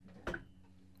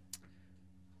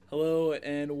Hello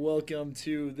and welcome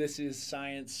to This Is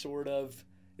Science, Sort of.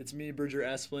 It's me, Bridger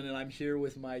Esplin, and I'm here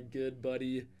with my good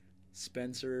buddy,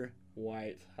 Spencer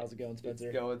White. How's it going, Spencer?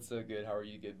 It's going so good. How are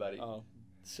you, good buddy? Oh,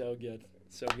 so good.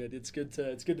 So good. It's good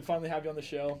to finally have you on the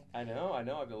show. I know.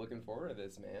 I've been looking forward to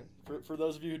this, man. For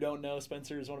those of you who don't know,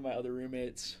 Spencer is one of my other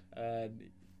roommates.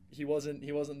 He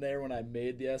wasn't there when I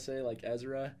made the essay like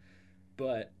Ezra,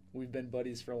 but we've been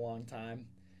buddies for a long time.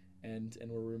 And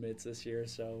we're roommates this year,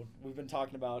 so we've been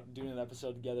talking about doing an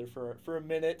episode together for a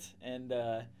minute, and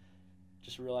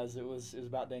just realized it was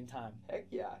about dang time. Heck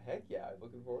yeah! I'm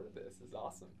looking forward to this. This is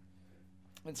awesome.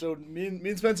 And so me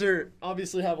and Spencer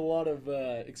obviously have a lot of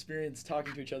experience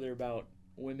talking to each other about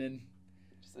women.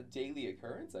 Just a daily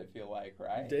occurrence, I feel like,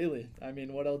 right? Daily. I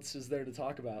mean, what else is there to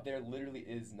talk about? There literally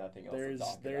is nothing else to talk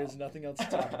about. There is nothing else to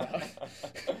talk about.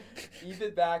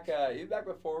 even back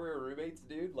before we were roommates,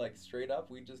 dude, like straight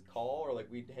up, we'd just call or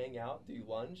like we'd hang out, do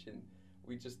lunch, and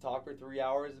we'd just talk for 3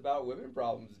 hours about women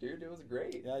problems, dude. It was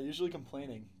great. Yeah, usually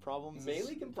complaining. Problems.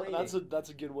 Mainly complaining. That's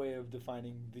a good way of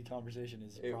defining the conversation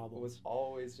is problems. It was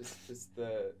always just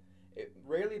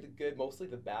rarely the good, mostly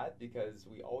the bad, because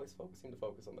we always seem to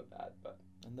focus on the bad, but.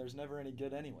 And there's never any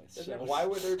good anyways. So. Why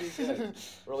would there be good?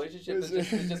 Relationships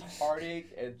is just heartache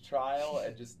and trial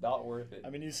and just not worth it. I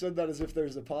mean, you said that as if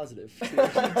there's a positive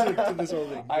to this whole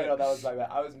thing. I know, that was my bad.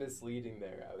 I was misleading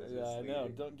there. I know.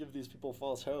 Don't give these people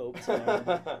false hope.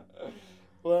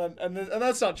 Well, and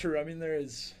that's not true. I mean,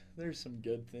 there's some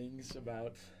good things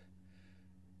about.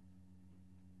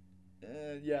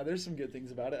 There's some good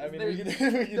things about it. I mean,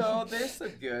 there's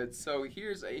some good. So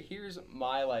here's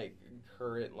my like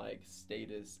current like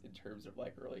status in terms of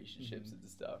like relationships and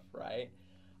stuff, right?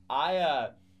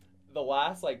 The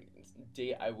last like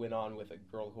date I went on with a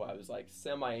girl who I was like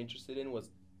semi interested in was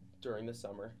during the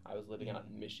summer. I was living out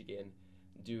in Michigan,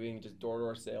 doing just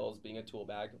door-to-door sales, being a tool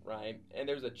bag, right? And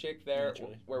there was a chick there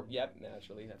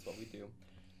naturally, that's what we do.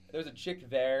 There was a chick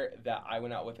there that I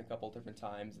went out with a couple different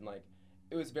times, and like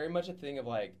it was very much a thing of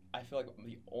like, I feel like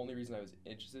the only reason I was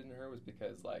interested in her was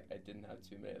because like I didn't have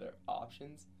too many other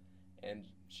options, and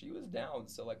she was down.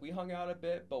 So like we hung out a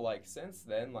bit, but like since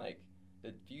then, like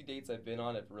the few dates I've been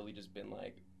on have really just been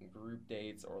like group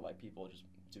dates or like people just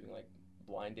doing like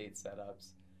blind date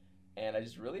setups, and I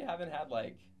just really haven't had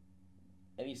like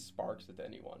any sparks with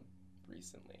anyone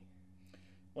recently.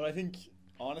 Well, I think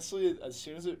honestly, as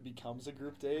soon as it becomes a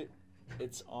group date,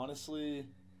 it's honestly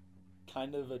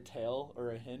kind of a tell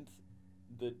or a hint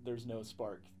that there's no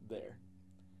spark there.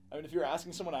 I mean, if you're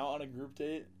asking someone out on a group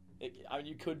date,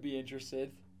 you could be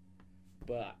interested,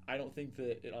 but I don't think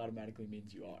that it automatically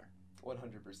means you are.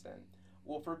 100%.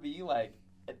 Well, for me, like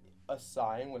a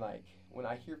sign when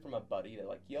I hear from a buddy that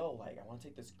like, yo, like I want to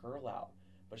take this girl out,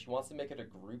 but she wants to make it a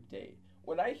group date.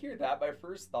 When I hear that, my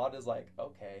first thought is like,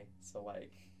 okay,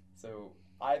 so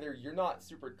either you're not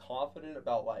super confident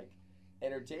about like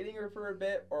entertaining her for a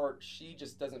bit, or she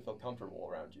just doesn't feel comfortable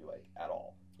around you like at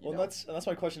all. Well, that's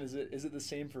my question. Is it the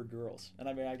same for girls? And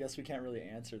I mean, I guess we can't really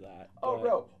answer that. Oh,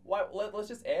 bro, why? Let's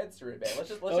just answer it, man.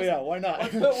 Why not?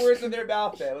 Let's put words in their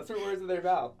mouth, man. Let's put words in their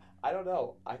mouth. I don't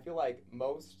know. I feel like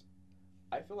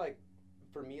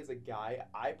for me as a guy,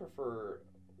 I prefer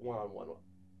one-on-one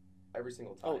every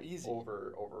single time. Oh, easy.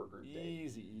 Over a group date.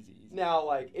 Easy. Now,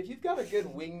 like, if you've got a good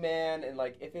wingman and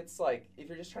like if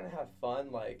you're just trying to have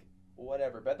fun, like.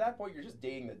 Whatever, but at that point you're just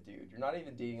dating the dude. You're not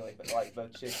even dating like the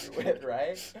chick you're with,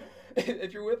 right?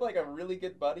 If you're with like a really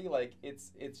good buddy, like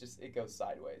it goes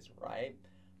sideways, right?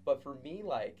 But for me,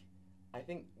 like I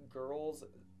think girls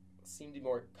seem to be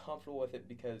more comfortable with it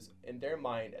because in their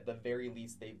mind, at the very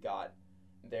least, they've got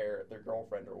their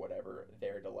girlfriend or whatever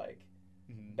there to like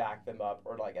back them up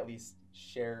or like at least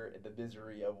share the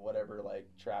misery of whatever like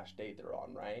trash date they're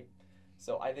on, right?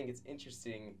 So I think it's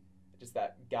interesting just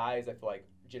that guys, I feel like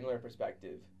general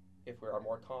perspective, if we are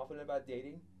more confident about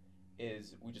dating,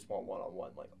 is we just want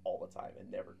one-on-one like all the time and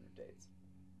never group dates.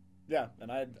 Yeah, and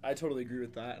I totally agree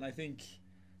with that. And I think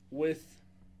with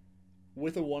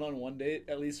a one-on-one date,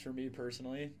 at least for me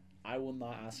personally, I will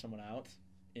not ask someone out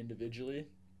individually.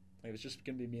 Like it's just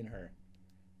gonna be me and her.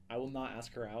 I will not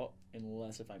ask her out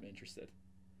unless if I'm interested.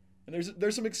 And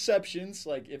there's some exceptions,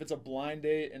 like if it's a blind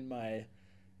date and my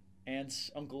aunt's,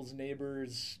 uncle's,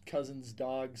 neighbor's, cousin's,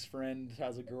 dog's friend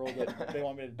has a girl that they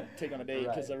want me to take on a date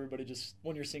because everybody just,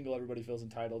 when you're single, everybody feels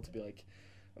entitled to be like,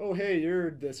 oh, hey,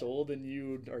 you're this old and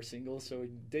you are single, so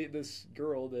date this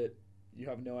girl that you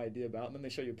have no idea about. And then they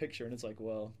show you a picture and it's like,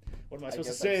 well, what am I supposed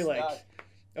to say? Like,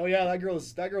 oh, yeah, that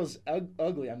girl's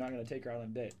ugly. I'm not going to take her out on a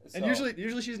date. So, and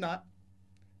usually she's not.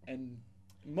 And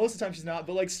most of the time she's not.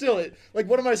 But, like, still,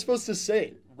 what am I supposed to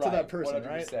say? that person, 100%,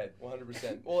 right?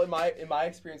 100%. Well, in my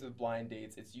experience with blind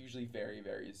dates, it's usually very,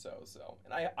 very so.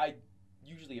 And I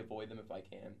usually avoid them if I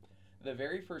can. The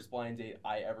very first blind date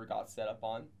I ever got set up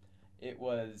on, I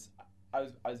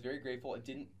was very grateful. It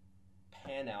didn't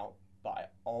pan out, but I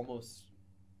almost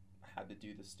had to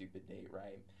do the stupid date,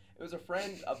 right? It was a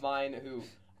friend of mine who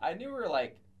I knew her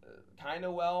like kind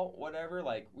of well, whatever.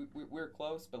 Like we're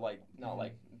close, but like not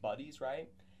like buddies, right?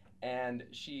 And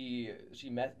she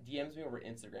DMs me over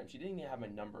Instagram. She didn't even have my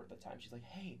number at the time. She's like,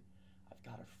 "Hey, I've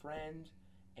got a friend,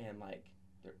 and like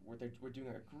we're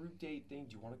doing a group date thing.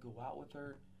 Do you want to go out with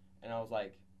her?" And I was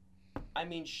like, "I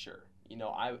mean, sure." You know,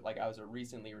 I was a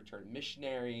recently returned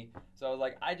missionary, so I was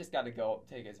like, I just got to go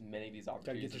take as many of these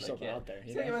opportunities. Gotta get yourself out there.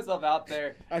 Just get myself out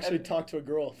there. Actually, talk to a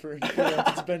girl for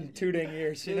it's been 2 dang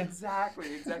years. You know? Exactly.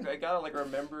 I gotta like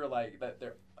remember like that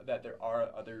there are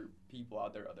other people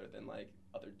out there other than like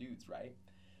other dudes, right?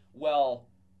 Well,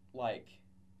 like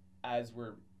as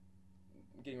we're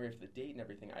getting ready for the date and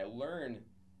everything, I learn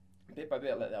bit by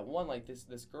bit that one like this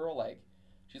girl like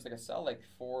she's like a solid like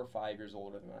 4 or 5 years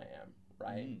older than I am,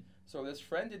 right? Mm. So this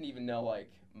friend didn't even know like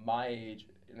my age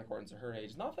in accordance to her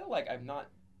age. Not that like I'm not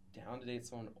down to date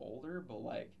someone older, but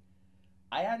like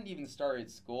I hadn't even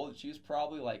started school. She was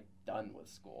probably like done with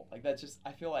school. Like that's just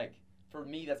I feel like for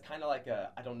me that's kind of like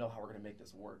I don't know how we're gonna make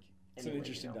this work. It's an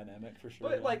interesting dynamic for sure.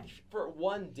 But like for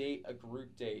one date, a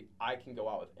group date, I can go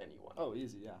out with anyone. Oh,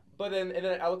 easy, yeah. But then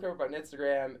I look her up on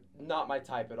Instagram, not my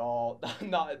type at all,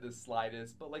 not in the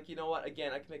slightest. But like you know what?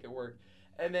 Again, I can make it work.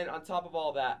 And then on top of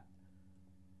all that,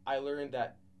 I learned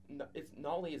that it's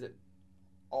not only is it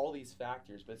all these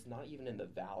factors, but it's not even in the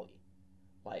valley.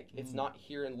 Like it's not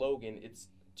here in Logan. It's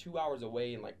 2 hours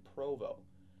away in like Provo,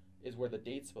 is where the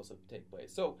date's supposed to take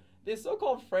place. So this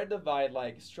so-called friend of mine,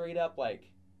 like straight up,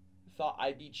 like thought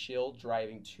I'd be chill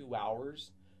driving 2 hours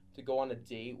to go on a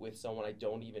date with someone I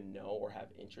don't even know or have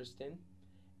interest in,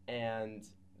 and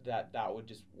that would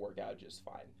just work out just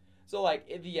fine. So like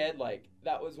in the end, like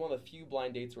that was one of the few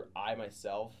blind dates where I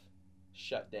myself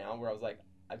shut down, where I was like,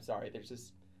 I'm sorry, there's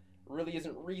just really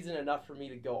isn't reason enough for me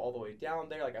to go all the way down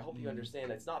there. Like I hope you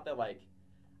understand. It's not that like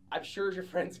I'm sure your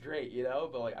friend's great, you know,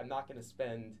 but like I'm not gonna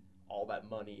spend all that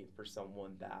money for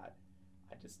someone that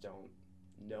I just don't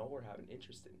know or have an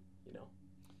interest in, you know.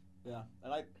 Yeah,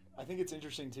 and I think it's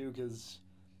interesting too because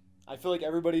I feel like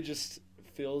everybody just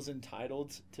feels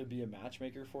entitled to be a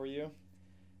matchmaker for you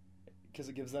because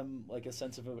it gives them like a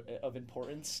sense of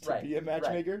importance to be a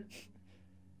matchmaker. Right.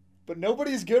 But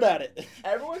nobody's good at it.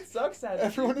 Everyone sucks at it.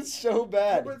 Everyone is so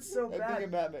bad. Everyone's so bad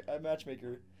at being a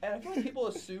matchmaker. And I feel like people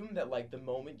assume that like the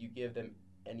moment you give them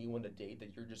anyone to date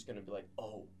that you're just gonna be like,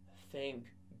 oh, thank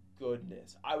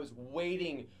goodness. I was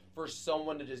waiting for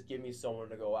someone to just give me someone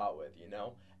to go out with, you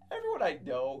know? Everyone I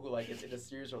know who like is in a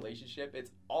serious relationship,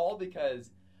 it's all because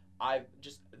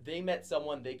they met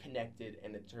someone, they connected,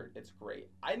 and it's great.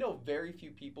 I know very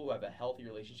few people who have a healthy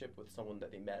relationship with someone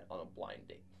that they met on a blind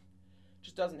date.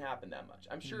 Just doesn't happen that much.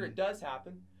 I'm sure it does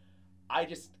happen. I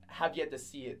just have yet to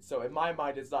see it. So in my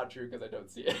mind, it's not true because I don't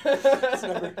see it.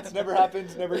 It's never happened.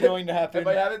 It's never going to happen. If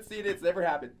I haven't seen it, it's never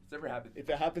happened. It's never happened. If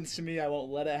it happens to me, I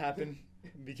won't let it happen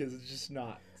because it's just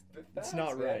not. It's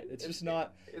not right. It's just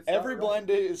not. Every blind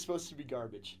date is supposed to be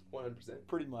garbage. 100%.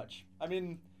 Pretty much. I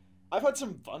mean, I've had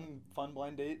some fun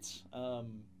blind dates.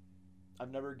 I've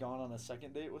never gone on a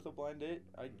second date with a blind date.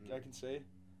 I can say.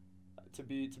 To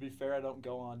be fair, I don't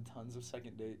go on tons of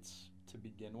second dates to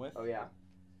begin with. Oh yeah.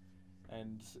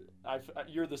 And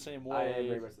you're the same way. I am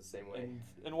very much the same way.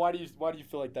 And why do you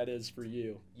feel like that is for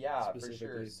you? Yeah, for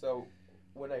sure. So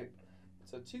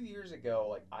 2 years ago,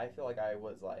 like I feel like I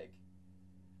was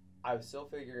still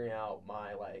figuring out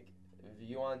my like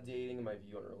view on dating and my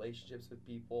view on relationships with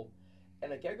people.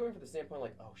 And I kept going from the standpoint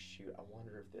like, oh shoot, I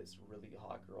wonder if this really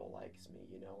hot girl likes me,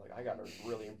 you know? Like I gotta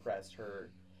really impress her.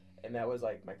 And that was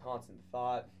like my constant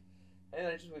thought. And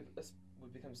I just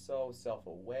would become so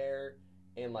self-aware,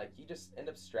 and like you just end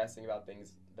up stressing about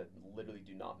things that literally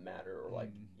do not matter or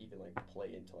like even like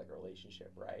play into like a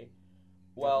relationship, right?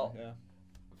 Well, yeah.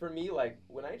 For me, like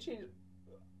when I changed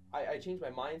my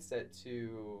mindset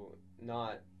to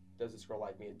not does this girl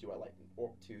like me and do I like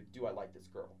this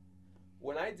girl.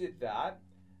 When I did that,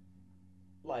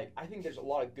 like I think there's a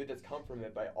lot of good that's come from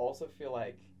it, but I also feel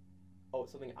like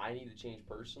something I need to change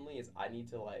personally is I need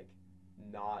to like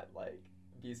not like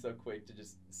be so quick to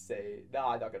just say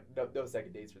I'm not gonna no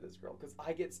second dates for this girl, because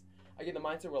I get the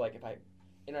mindset where like if I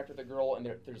interact with a girl and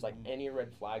there's like any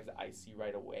red flags that I see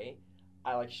right away,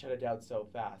 I like shut it down so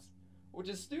fast, which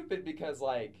is stupid because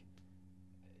like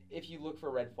if you look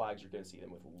for red flags, you're gonna see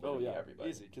them with literally everybody.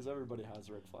 Easy, because everybody has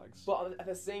red flags. But at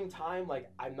the same time, like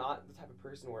I'm not the type of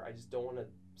person where I just don't want to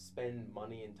spend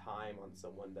money and time on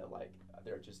someone that like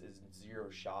there just is zero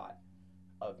shot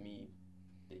of me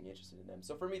being interested in them.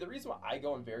 So for me, the reason why I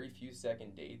go on very few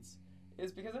second dates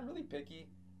is because I'm really picky,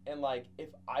 and like if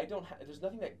I don't if there's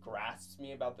nothing that grasps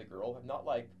me about the girl, I'm not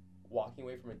like walking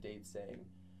away from a date saying,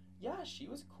 yeah, she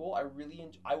was cool. I really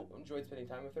I enjoyed spending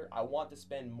time with her. I want to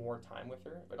spend more time with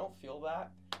her. If I don't feel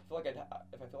that,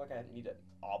 if I feel like I need to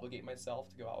obligate myself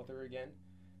to go out with her again,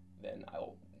 then I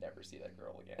will never see that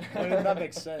girl again. I mean, that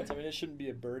makes sense. I mean, it shouldn't be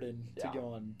a burden to Yeah. go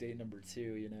on date number 2,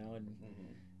 you know, and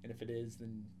and if it is,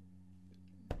 then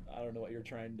I don't know what you're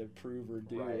trying to prove or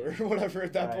do Right. or whatever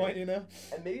at that Right. point, you know.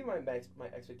 And maybe my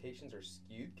expectations are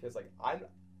skewed because like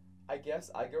I guess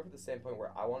I go from the standpoint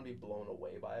where I want to be blown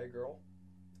away by a girl,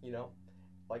 you know,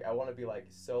 like I want to be like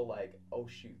so like, oh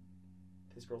shoot,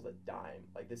 this girl's a dime,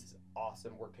 like this is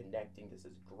awesome, we're connecting, this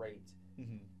is great,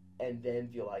 and then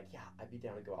feel like, yeah, I'd be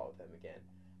down to go out with them again.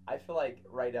 I feel like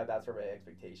right now that's where my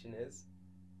expectation is,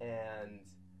 and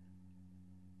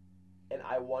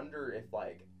I wonder if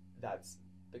like that's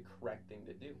the correct thing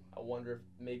to do. I wonder if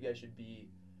maybe I should be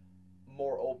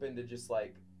more open to just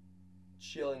like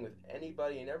chilling with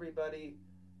anybody and everybody,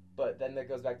 but then that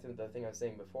goes back to the thing I was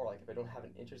saying before, like if I don't have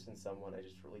an interest in someone, I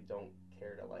just really don't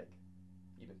care to like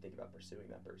even think about pursuing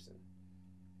that person.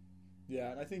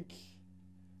 Yeah, and I think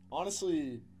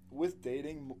honestly with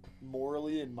dating,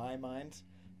 morally in my mind,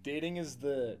 dating is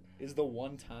the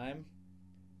one time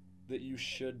that you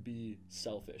should be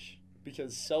selfish,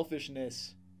 because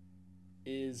selfishness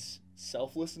is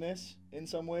selflessness in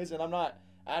some ways. And I'm not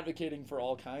advocating for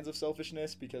all kinds of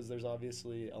selfishness, because there's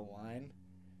obviously a line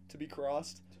to be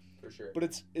crossed. For sure. But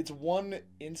it's one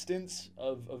instance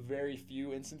of very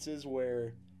few instances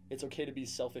where it's okay to be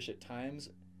selfish at times,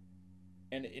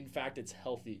 and in fact it's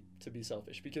healthy to be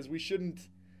selfish, because we shouldn't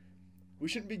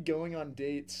be going on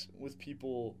dates with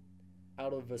people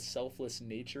out of a selfless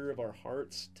nature of our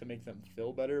hearts to make them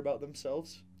feel better about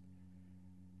themselves,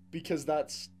 because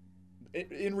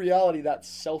in reality that's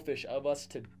selfish of us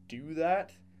to do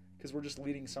that, because we're just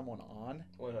leading someone on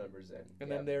 100%.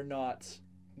 and then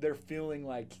they're feeling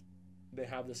like they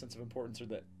have this sense of importance, or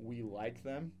that we like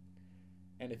them.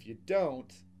 And if you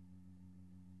don't,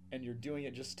 and you're doing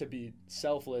it just to be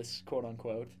selfless, quote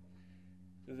unquote,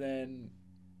 then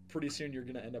pretty soon you're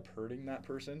going to end up hurting that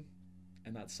person,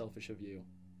 and that's selfish of you,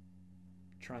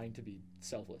 trying to be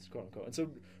selfless, quote unquote. And so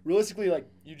realistically, like,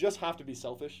 you just have to be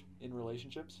selfish in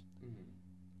relationships,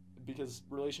 because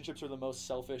relationships are the most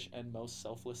selfish and most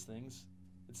selfless things.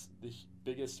 It's the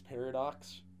biggest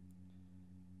paradox,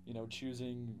 you know,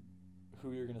 choosing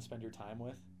who you're going to spend your time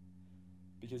with,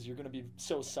 because you're going to be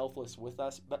so selfless with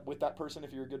that person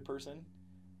if you're a good person,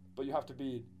 but you have to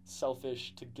be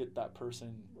selfish to get that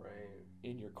person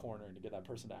in your corner, and to get that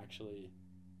person to actually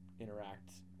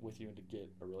interact with you and to get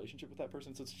a relationship with that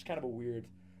person. So it's just kind of a weird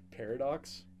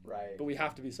paradox. Right. But we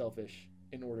have to be selfish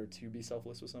in order to be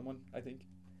selfless with someone, I think.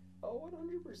 Oh,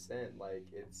 100%. Like,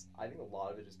 I think a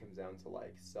lot of it just comes down to,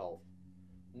 like,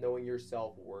 knowing your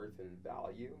self-worth and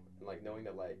value, and, like, knowing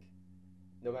that, like,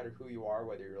 no matter who you are,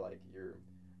 whether you're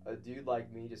a dude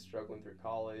like me just struggling through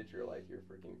college, or, like, you're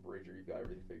freaking Bridger, you've got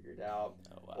everything figured out,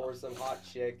 or some hot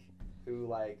chick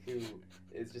who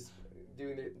is just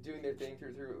doing their thing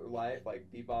through life, like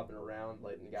bebopping around,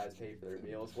 letting the guys pay for their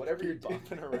meals, whatever you're doing.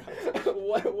 Around.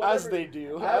 As they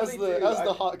do. As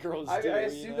the hot girls do. I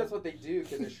assume that's what they do,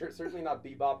 because they're certainly not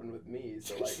bebopping with me,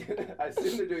 so like I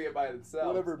assume they're doing it by themselves.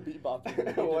 Whatever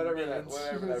bebopping whatever that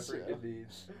freaking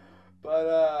means.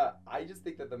 But I just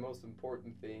think that the most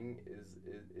important thing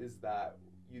is that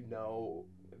you know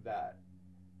that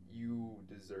you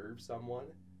deserve someone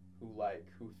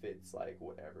who fits like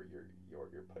whatever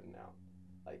you're putting out.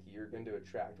 Like, you're going to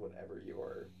attract whatever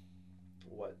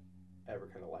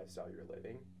kind of lifestyle you're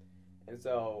living. And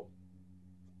so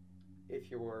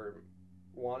if you're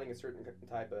wanting a certain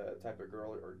type of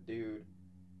girl or dude,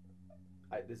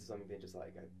 this is something just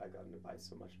like I got an advice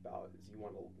so much about, is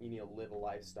you need to live a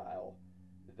lifestyle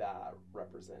that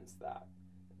represents that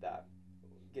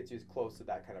gets you as close to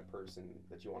that kind of person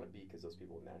that you want to be, because those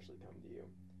people will naturally come to you.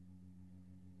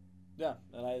 Yeah,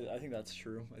 and I think that's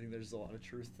true. I think there's a lot of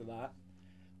truth to that.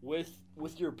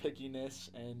 With your pickiness,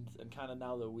 and kind of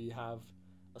now that we have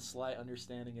a slight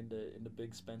understanding into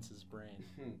Big Spence's brain,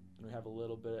 and we have a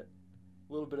little bit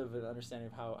of an understanding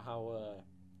of how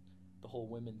the whole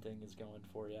women thing is going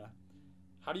for you.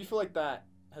 How do you feel like that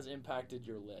has impacted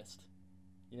your list?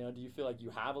 You know, do you feel like you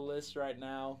have a list right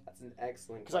now? That's an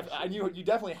excellent question. Because you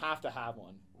definitely have to have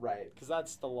one. Right. Because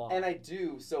that's the law. And I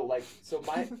do. So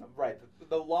my right,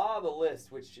 the law of the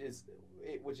list, which is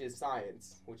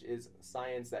science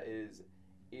that is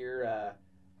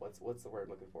what's the word I'm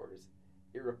looking for? Is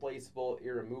irreplaceable,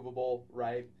 irremovable,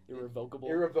 right? Irrevocable.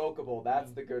 Irrevocable.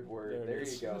 That's the good word. There There it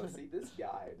you is. go. See, this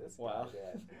guy, Wow.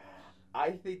 man.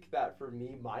 I think that for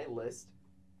me, my list,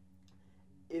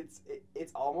 it's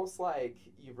almost like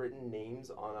you've written names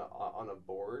on a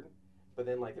board, but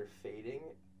then like they're fading.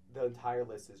 The entire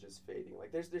list is just fading.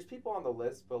 Like there's people on the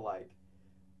list, but like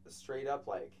straight up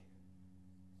like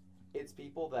it's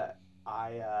people that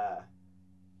I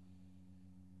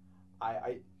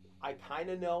kind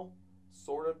of know,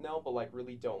 sort of know, but like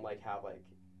really don't like have like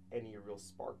any real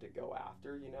spark to go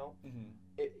after. You know,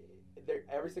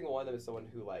 every single one of them is someone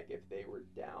who like if they were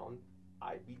down,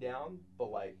 I'd be down,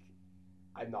 but like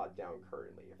I'm not down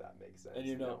currently, if that makes sense. And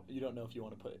you don't know if you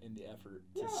want to put in the effort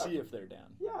to Yeah. see if they're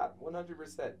down. Yeah,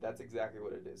 100%. That's exactly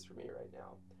what it is for me right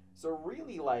now. So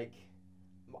really, like,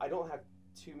 I don't have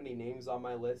too many names on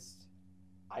my list.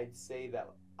 I'd say that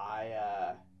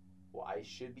what I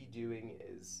should be doing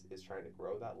is trying to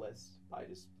grow that list by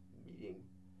just meeting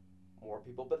more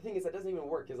people. But the thing is, that doesn't even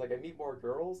work because like I meet more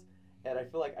girls, and I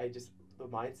feel like the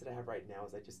mindset I have right now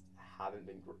is I just haven't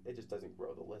been. It just doesn't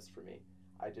grow the list for me.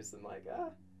 I just am like,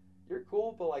 you're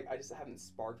cool, but like I just haven't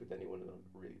sparked with anyone in a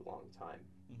really long time.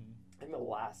 I think the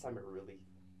last time I really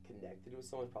connected with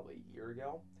someone was probably a year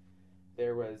ago.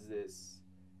 There was this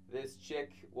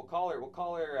chick. We'll call her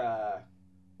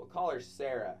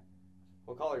Sarah.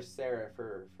 We'll call her Sarah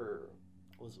for.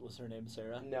 Was her name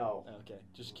Sarah? No. Oh, okay,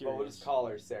 just But curious. we'll just call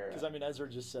her Sarah. Because I mean, Ezra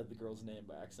just said the girl's name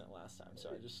by accident last time, so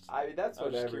that's I was just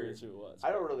whatever. curious who it was.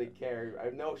 I don't really care. I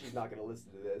know she's not gonna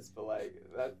listen to this, but like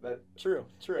that. True.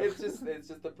 It's just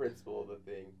the principle of the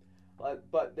thing.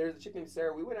 But there's a chick named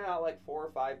Sarah. We went out like 4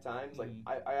 or 5 times. Like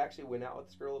I actually went out with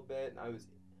this girl a bit, and I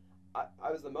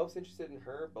was the most interested in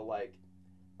her. But like,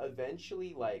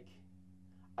 eventually, like,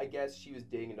 I guess she was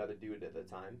dating another dude at the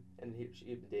time, and she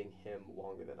had been dating him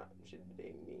longer than she had been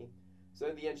dating me. So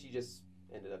in the end, she just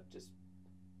ended up just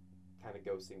kind of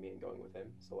ghosting me and going with him.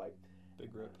 So like, big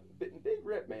rip. Big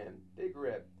rip, man, big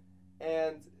rip.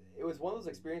 And it was one of those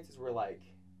experiences where like,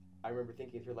 I remember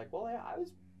thinking through like, well, yeah, I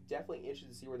was definitely interested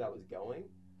to see where that was going,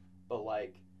 but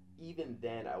like even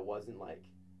then I wasn't like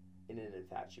in an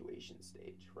infatuation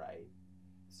stage, right?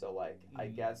 So like I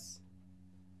guess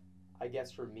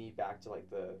for me, back to like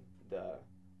the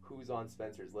who's on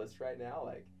Spencer's list right now,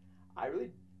 like I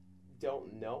really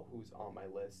don't know who's on my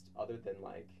list other than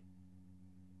like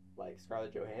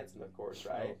Scarlett Johansson, of course,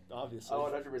 right? Oh, obviously.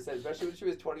 Oh, 100%. Especially when she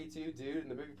was 22, dude, in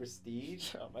the movie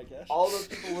Prestige. Oh my gosh. All those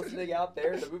people listening out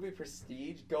there, the movie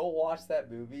Prestige, go watch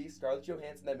that movie. Scarlett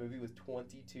Johansson, that movie was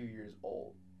 22 years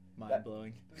old. Mind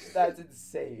blowing. That's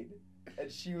insane.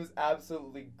 And she was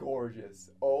absolutely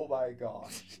gorgeous. Oh my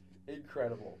gosh.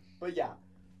 Incredible. But yeah,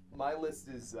 my list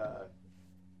is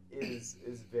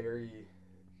very,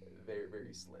 very,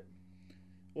 very slim.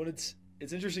 Well, it's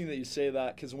interesting that you say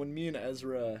that, because when me and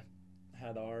Ezra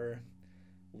had our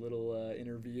little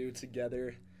interview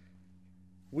together,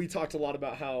 we talked a lot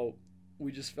about how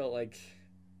we just felt like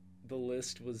the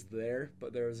list was there,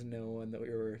 but there was no one that we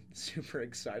were super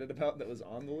excited about that was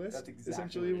on the list. That's exactly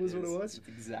essentially what was what it was. That's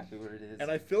exactly what it is.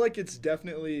 And I feel like it's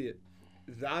definitely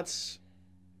that's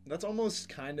almost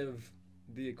kind of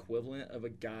the equivalent of a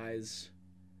guy's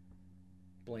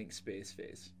blank space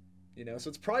phase. You know, so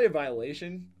it's probably a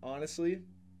violation, honestly.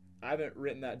 I haven't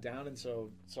written that down, and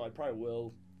so I probably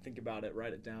will think about it,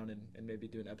 write it down, and maybe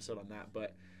do an episode on that.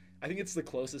 But I think it's the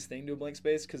closest thing to a blank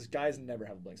space, because guys never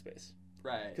have a blank space.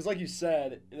 Right. Because like you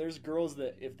said, there's girls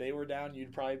that if they were down,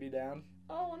 you'd probably be down.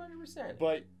 Oh, 100%.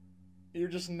 But you're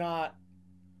just not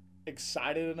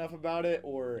excited enough about it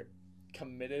or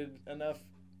committed enough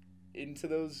into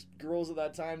those girls at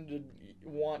that time to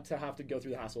want to have to go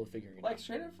through the hassle of figuring it out. Like,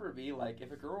 straight up for me, like,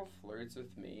 if a girl flirts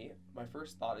with me, my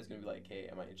first thought is going to be like, hey,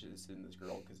 am I interested in this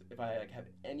girl? Because if I, like, have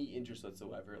any interest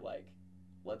whatsoever, like,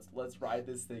 let's ride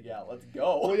this thing out. Let's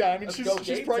go. Well, yeah, I mean, Let's she's go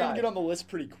probably game going to time. get on the list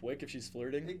pretty quick if she's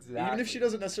flirting. Exactly. Even if she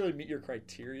doesn't necessarily meet your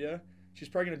criteria, she's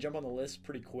probably going to jump on the list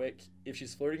pretty quick if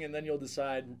she's flirting, and then you'll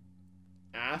decide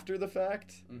after the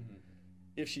fact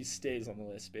if she stays on the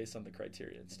list based on the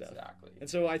criteria and stuff. Exactly. And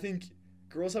so I think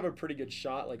girls have a pretty good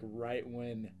shot, like, right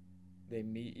when they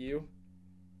meet you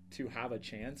to have a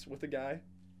chance with a guy.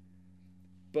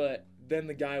 But then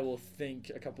the guy will think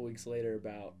a couple weeks later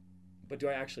about, but do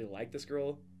I actually like this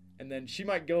girl? And then she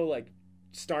might go, like,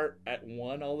 start at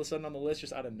 1 all of a sudden on the list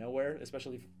just out of nowhere,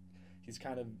 especially if he's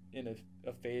kind of in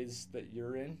a phase that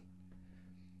you're in.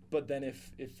 But then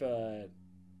if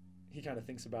he kind of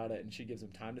thinks about it and she gives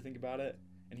him time to think about it,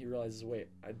 and he realizes, wait,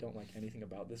 I don't like anything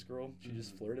about this girl, she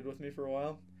just flirted with me for a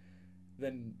while,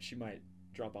 then she might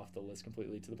drop off the list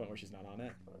completely to the point where she's not on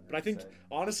it. 100%. But I think,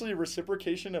 honestly,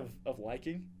 reciprocation of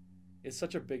liking is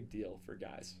such a big deal for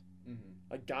guys. Mm-hmm.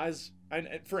 Like guys, and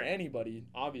for anybody,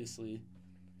 obviously,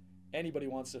 anybody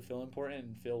wants to feel important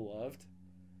and feel loved,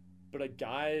 but a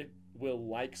guy will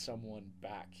like someone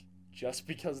back just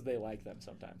because they like them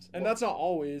sometimes. And that's not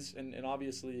always, and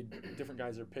obviously different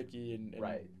guys are picky and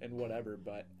Right. and whatever,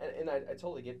 but And I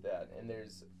totally get that. And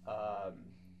there's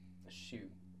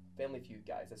Family Feud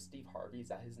guys. That's Steve Harvey. Is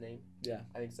that his name? yeah.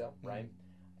 I think so, Mm-hmm. right?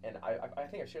 And I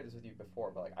think I shared this with you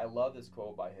before, but like I love this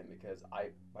quote by him because I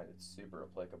find it super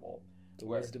applicable. The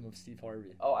Where- wisdom of Steve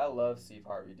Harvey. Oh, I love Steve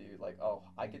Harvey, dude. Like, oh,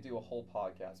 I could do a whole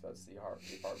podcast about Steve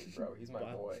Harvey, bro. He's my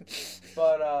Wow. boy.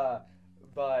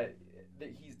 But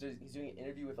he's doing an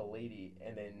interview with a lady,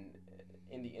 and then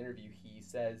in the interview he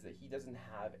says that he doesn't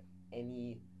have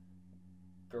any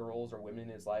girls or women in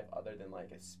his life other than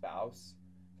like a spouse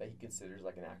that he considers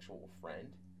like an actual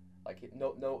friend. Like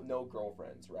no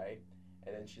girlfriends, right?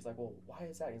 And then she's like, well, why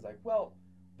is that? And he's like, well,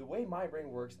 the way my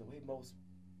brain works, the way most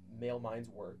male minds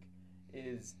work,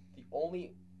 is the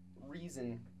only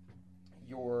reason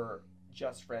you're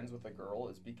just friends with a girl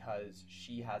is because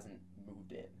she hasn't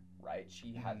moved in, right?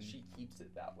 She keeps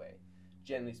it that way,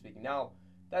 generally speaking. Now,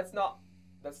 that's not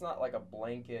like a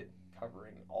blanket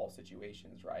covering all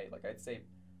situations, right? Like I'd say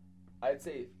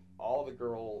all the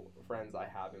girl friends I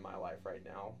have in my life right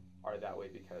now are that way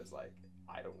because like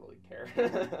I don't really care.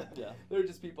 Yeah. They're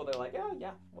just people that are like, oh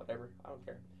yeah, whatever, I don't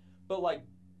care. But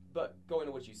going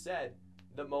to what you said,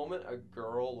 the moment a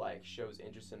girl like shows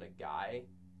interest in a guy,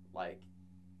 like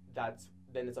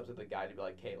then it's up to the guy to be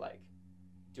like, hey, like,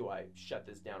 do I shut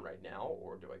this down right now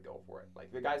or do I go for it?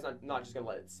 Like the guy's not just gonna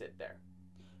let it sit there.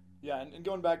 Yeah, and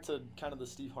going back to kind of the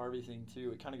Steve Harvey thing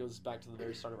too, it kind of goes back to the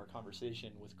very start of our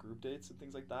conversation with group dates and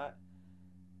things like that.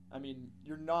 I mean,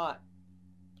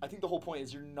 I think the whole point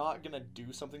is you're not going to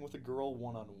do something with a girl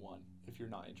one-on-one if you're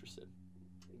not interested.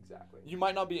 Exactly. You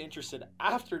might not be interested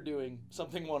after doing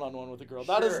something one-on-one with a girl.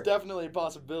 That is Sure. definitely a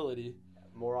possibility.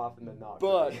 More often than not.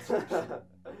 But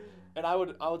and I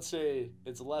would say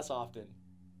it's less often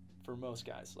for most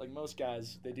guys. Like most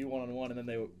guys, they do one-on-one and then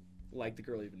they like the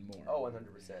girl even more. Oh,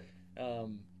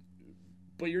 100%.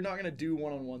 But you're not going to do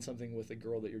one-on-one something with a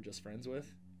girl that you're just friends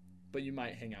with. But you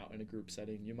might hang out in a group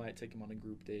setting. You might take them on a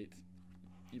group date.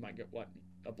 You might get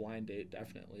a blind date,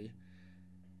 definitely.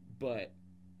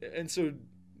 And so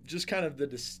just kind of the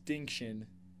distinction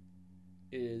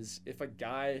is if a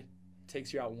guy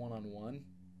takes you out one-on-one,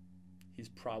 he's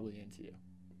probably into you.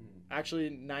 Actually,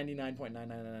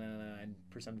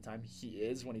 99.9999% of the time, he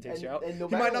is when he takes you out. And He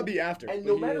might not be after, And but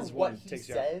no he matter is what when he takes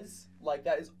you out. says, like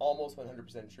that is almost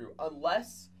 100% true.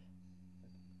 Unless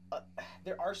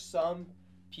there are some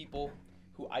people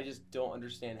who I just don't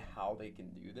understand how they can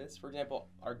do this. For example,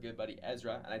 our good buddy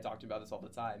Ezra, and I talk to him about this all the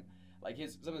time. Like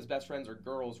some of his best friends are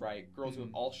girls, right? Girls who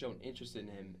have all shown interest in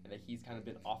him, and that he's kind of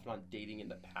been off and on dating in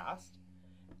the past.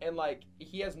 And like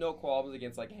he has no qualms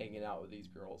against like hanging out with these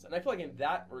girls. And I feel like in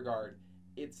that regard,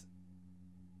 it's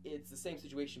the same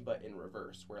situation but in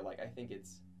reverse, where like I think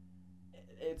it's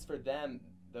for them,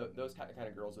 those kind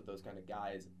of girls with those kind of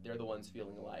guys, they're the ones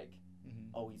feeling like,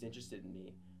 oh, he's interested in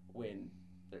me when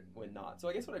not. So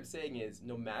I guess what I'm saying is,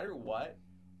 no matter what,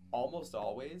 almost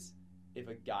always, if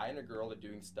a guy and a girl are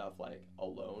doing stuff like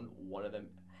alone, one of them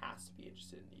has to be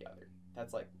interested in the other.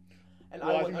 That's like, and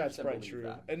Well, I I think that's 100% probably believe true.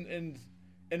 that.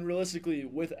 And realistically,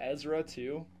 with Ezra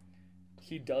too,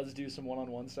 he does do some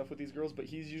one-on-one stuff with these girls, but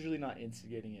he's usually not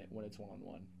instigating it when it's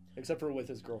one-on-one, except for with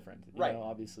his girlfriend. You Right. know,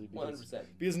 obviously. 100%.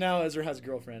 Because now Ezra has a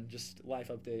girlfriend. Just life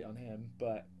update on him,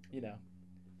 but you know.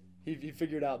 He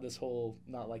figured out this whole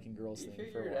not liking girls You thing.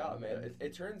 figure it out, man.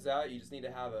 It turns out you just need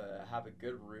to have a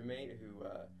good roommate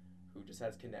who just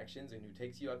has connections and who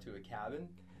takes you out to a cabin,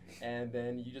 and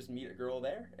then you just meet a girl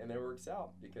there, and it works out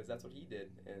because that's what he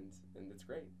did, and it's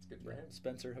great. It's good for him.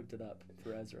 Spencer hooked it up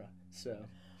for Ezra, so.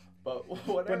 But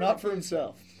whatever. But not for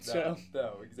himself. No, So no,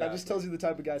 exactly. that just tells you the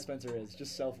type of guy Spencer is.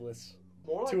 Just selfless.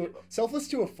 more like Selfless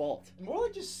to a fault. more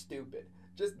like just stupid.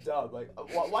 Just dumb. Like,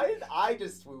 why didn't I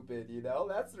just swoop in? You know,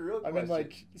 that's the real I question. mean,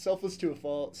 like, selfless to a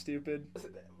fault, stupid.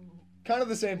 Kind of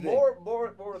the same thing. more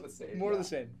of the same. More of the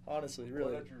same, honestly,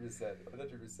 really.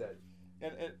 100%.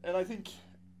 And I think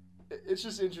it's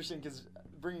just interesting because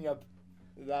bringing up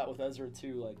that with Ezra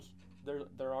too, like,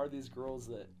 there are these girls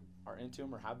that are into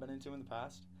him or have been into him in the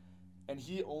past, and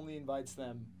he only invites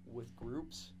them with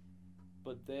groups,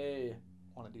 but they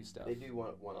want to do stuff. They do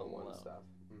want one-on-one Alone. stuff.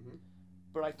 Mm-hmm.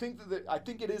 But I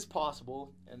think it is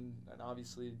possible, and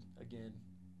obviously, again,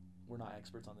 we're not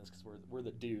experts on this because we're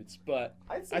the dudes. But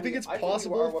I think it's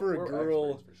possible for a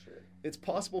girl. For sure. It's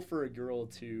possible for a girl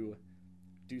to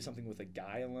do something with a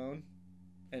guy alone,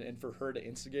 and for her to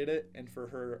instigate it, and for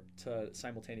her to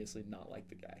simultaneously not like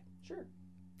the guy. Sure.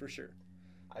 For sure.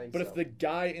 I think But so. if the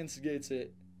guy instigates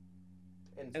it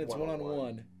and and it's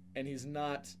one-on-one and he's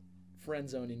not friend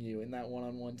zoning you in that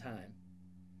one-on-one time,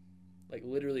 like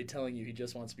literally telling you he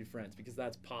just wants to be friends because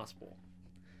that's possible,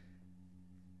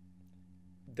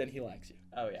 then he likes you.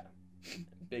 Oh yeah,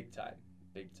 big time.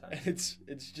 And it's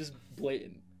just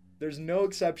blatant. There's no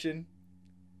exception.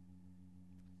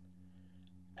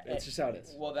 It's just how it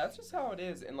is. Well, that's just how it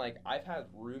is. And like I've had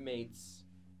roommates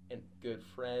and good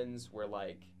friends where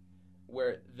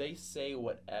they say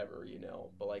whatever,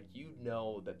 but like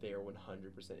that they are 100%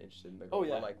 interested in the girl. Oh,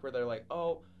 yeah. Or like where they're like,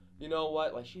 oh, you know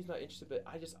what? Like she's not interested, but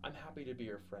I'm happy to be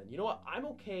your friend. You know what? I'm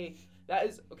okay. That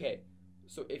is okay.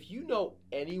 So if you know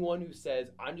anyone who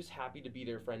says I'm just happy to be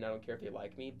their friend, I don't care if they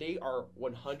like me, they are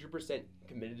 100%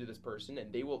 committed to this person,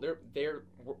 and their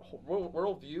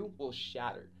worldview will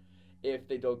shatter if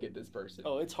they don't get this person.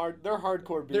 Oh, it's hard. They're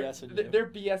hardcore BSing you. They're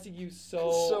BSing you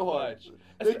so much.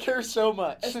 They care so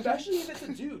much. Especially if it's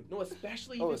a dude. No,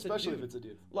 especially if it's a dude. Especially if it's a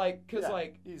dude. Like, because,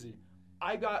 easy.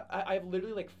 I have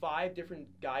literally, like, 5 different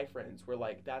guy friends where,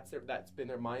 like, that's been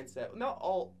their mindset. Not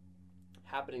all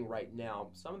happening right now.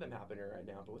 Some of them happening right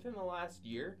now. But within the last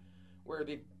year, where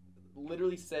they've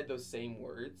literally said those same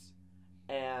words,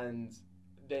 and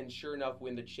then sure enough,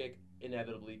 when the chick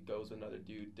inevitably goes with another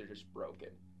dude, they're just broken.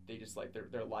 They just, like,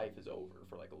 their life is over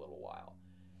for, like, a little while.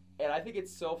 And I think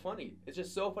it's so funny. It's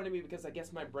just so funny to me because I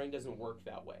guess my brain doesn't work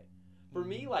that way. For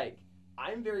me, like,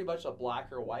 I'm very much a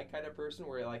black or white kind of person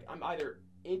where, like, I'm either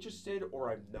interested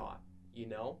or I'm not,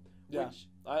 Yeah, Which,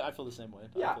 I feel the same way.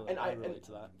 Yeah, I relate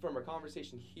to that. From our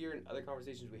conversation here and other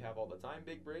conversations we have all the time,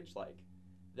 Big Bridge, like,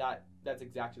 that's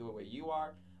exactly the way you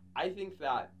are. I think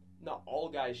that not all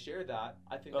guys share that.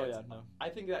 I think I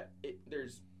think that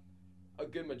there's a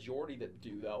good majority that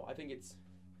do, though. I think it's,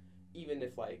 even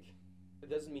if, like, it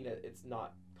doesn't mean that it's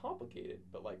not complicated,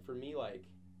 but, like, for me, like,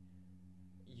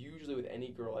 usually with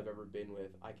any girl I've ever been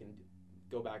with, I can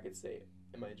go back and say,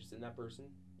 am I interested in that person?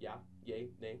 Yeah, yay,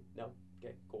 nay, no,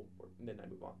 okay, cool, and then I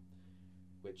move on,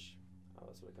 which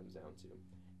that's what it comes down to.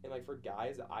 And, like, for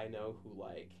guys that I know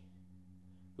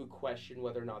who question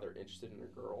whether or not they're interested in a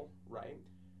girl, right,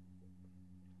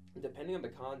 depending on the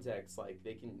context, like,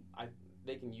 they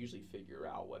can usually figure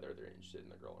out whether they're interested in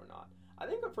the girl or not. I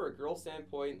think for a girl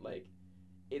standpoint, like,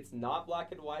 it's not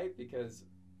black and white because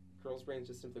girls' brains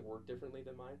just simply work differently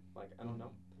than mine. Like, I don't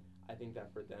know. I think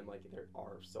that for them, like, there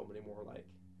are so many more, like,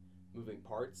 moving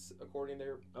parts according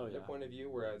to their point of view.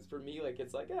 Whereas for me, like,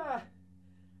 it's like,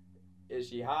 is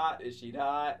she hot? Is she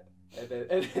not? And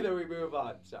then we move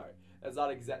on. Sorry. That's not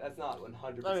 100%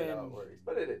 how it works.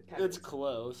 But it's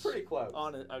close. Pretty close.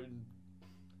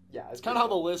 Yeah, it's kind of how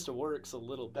the list works a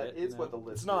little bit. That is what the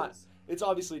list is. It's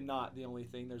obviously not the only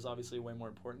thing. There's obviously way more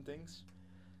important things.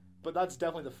 But that's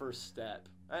definitely the first step.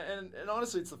 And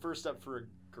honestly, it's the first step for a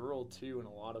girl, too, in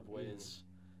a lot of ways.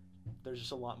 There's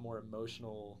just a lot more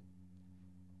emotional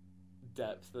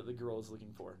depth that the girl is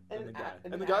looking for than the guy.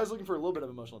 And the guy's looking for a little bit of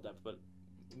emotional depth, but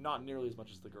not nearly as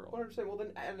much as the girl. 100%. Well,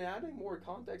 then, and adding more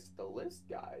context to the list,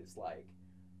 guys,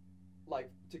 like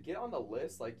to get on the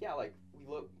list, like, yeah, like, we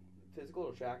look, physical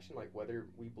attraction, like, whether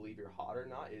we believe you're hot or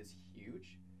not is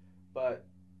huge, but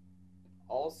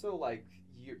also, like,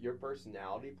 your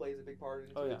personality plays a big part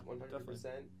into it, 100%.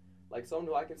 Definitely. Like, someone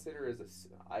who I'd consider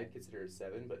a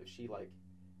 7, but if she, like,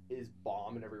 is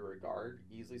bomb in every regard,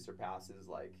 easily surpasses,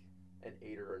 like, an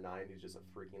 8 or a 9 who's just a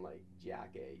freaking, like,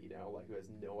 jack A, like, who has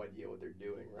no idea what they're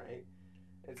doing, right?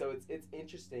 And so it's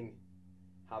interesting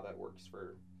how that works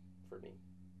for me.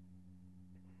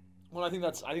 Well, I think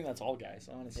that's all guys,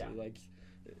 honestly. Yeah. Like,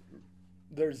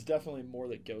 there's definitely more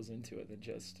that goes into it than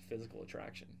just physical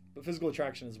attraction. But physical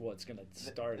attraction is what's gonna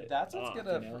start it. That's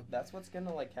what's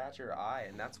gonna like catch your eye,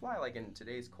 and that's why, like, in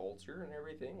today's culture and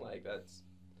everything, like,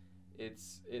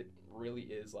 it really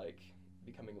is, like,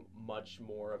 becoming much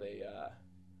more of a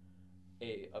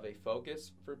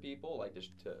focus for people, like,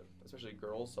 just to, especially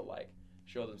girls, to, like,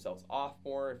 show themselves off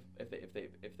more if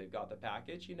they've got the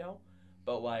package,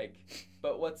 But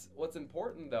what's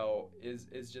important, though,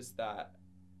 is just that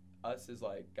us as,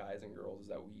 like, guys and girls, is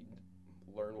that we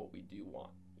learn what we do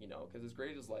want, because as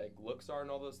great as, like, looks are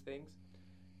and all those things,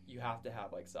 you have to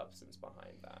have, like, substance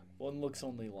behind that. Well, and looks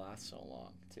only last so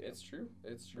long, too. It's true.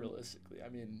 Realistically, I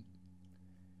mean,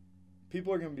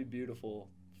 people are going to be beautiful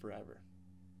forever,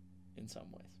 in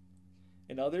some ways.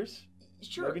 In others,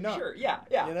 maybe not. Sure, yeah.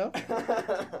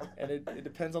 And it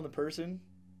depends on the person,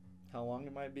 how long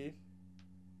it might be.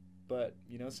 But,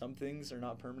 some things are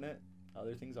not permanent.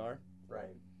 Other things are.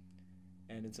 Right.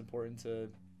 And it's important to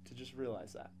just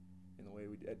realize that in the way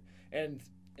we did. And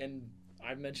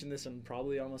I've mentioned this in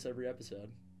probably almost every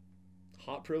episode.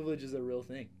 Hot privilege is a real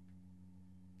thing.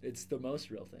 It's the most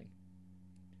real thing.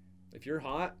 If you're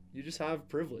hot, you just have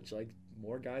privilege. Like,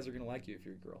 more guys are going to like you if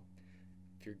you're a girl.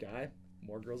 If you're a guy,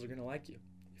 more girls are going to like you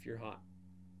if you're hot.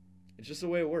 It's just the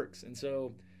way it works. And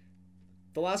so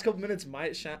the last couple minutes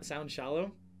might sound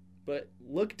shallow, but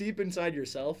look deep inside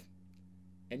yourself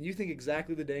and you think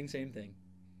exactly the dang same thing.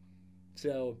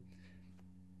 So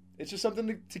it's just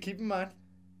something to keep in mind.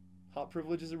 Hot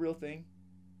privilege is a real thing.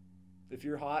 If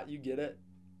you're hot, you get it.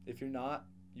 If you're not,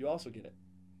 you also get it.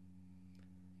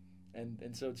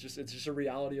 And so it's just a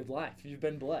reality of life. If you've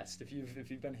been blessed, if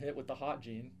you've been hit with the hot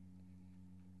gene,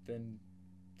 then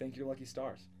thank your lucky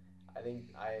stars. I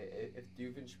think if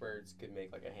Doofenshmirtz could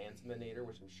make like a Hanseminator,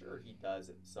 which I'm sure he does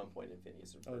at some point in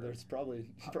Phineas and Ferb. Oh, there's probably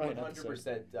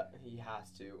 100% he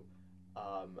has to.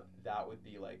 That would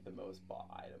be like the most bought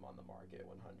item on the market,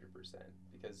 100%,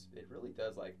 because it really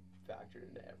does like factor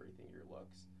into everything, your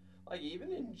looks. Like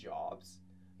even in jobs,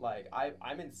 like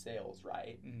I'm in sales,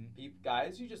 right? Mm-hmm.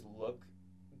 Guys who just look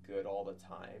good all the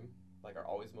time, like are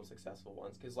always the most successful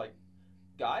ones, because like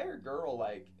guy or girl,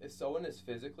 like if someone is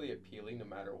physically appealing no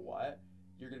matter what,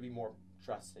 you're going to be more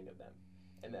trusting of them.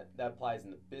 And that applies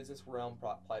in the business realm,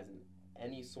 applies in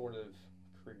any sort of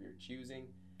career you're choosing,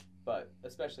 but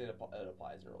especially it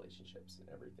applies in relationships and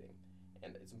everything.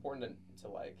 And it's important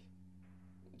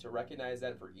to recognize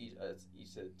that for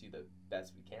each to do the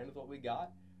best we can with what we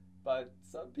got. But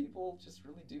some people just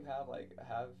really do have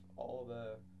all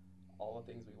the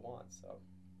things we want. So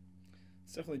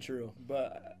it's definitely true.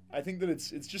 But I think that it's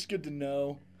just good to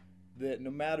know that no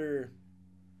matter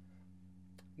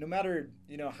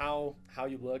how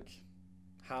you look,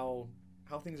 how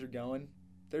things are going,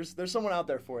 there's someone out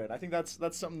there for it. I think that's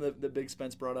something that Big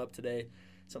Spence brought up today.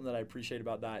 Something that I appreciate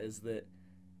about that is that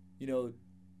you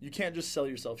can't just sell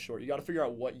yourself short. You got to figure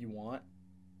out what you want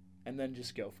and then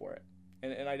just go for it.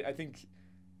 And I think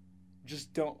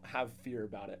just don't have fear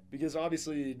about it, because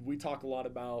obviously we talk a lot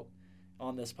about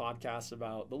on this podcast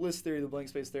about the list theory, the blank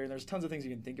space theory, and there's tons of things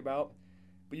you can think about,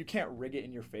 but you can't rig it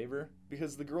in your favor,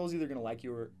 because the girl's either going to like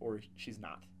you or she's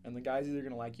not, and the guy's either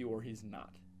going to like you or he's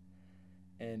not.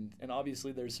 And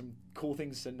obviously there's some cool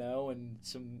things to know and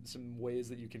some ways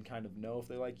that you can kind of know if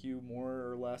they like you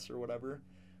more or less or whatever,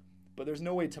 but there's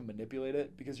no way to manipulate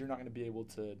it, because you're not going to be able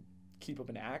to keep up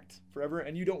an act forever,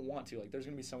 and you don't want to. Like, there's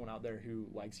going to be someone out there who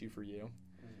likes you for you.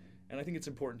 And I think it's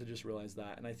important to just realize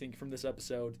that. And I think from this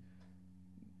episode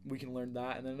we can learn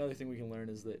that. And then another thing we can learn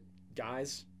is that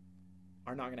guys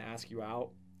are not going to ask you out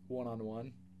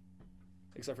one-on-one,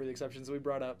 except for the exceptions that we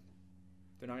brought up.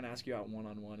 They're not going to ask you out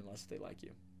one-on-one unless they like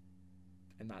you.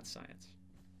 And that's science.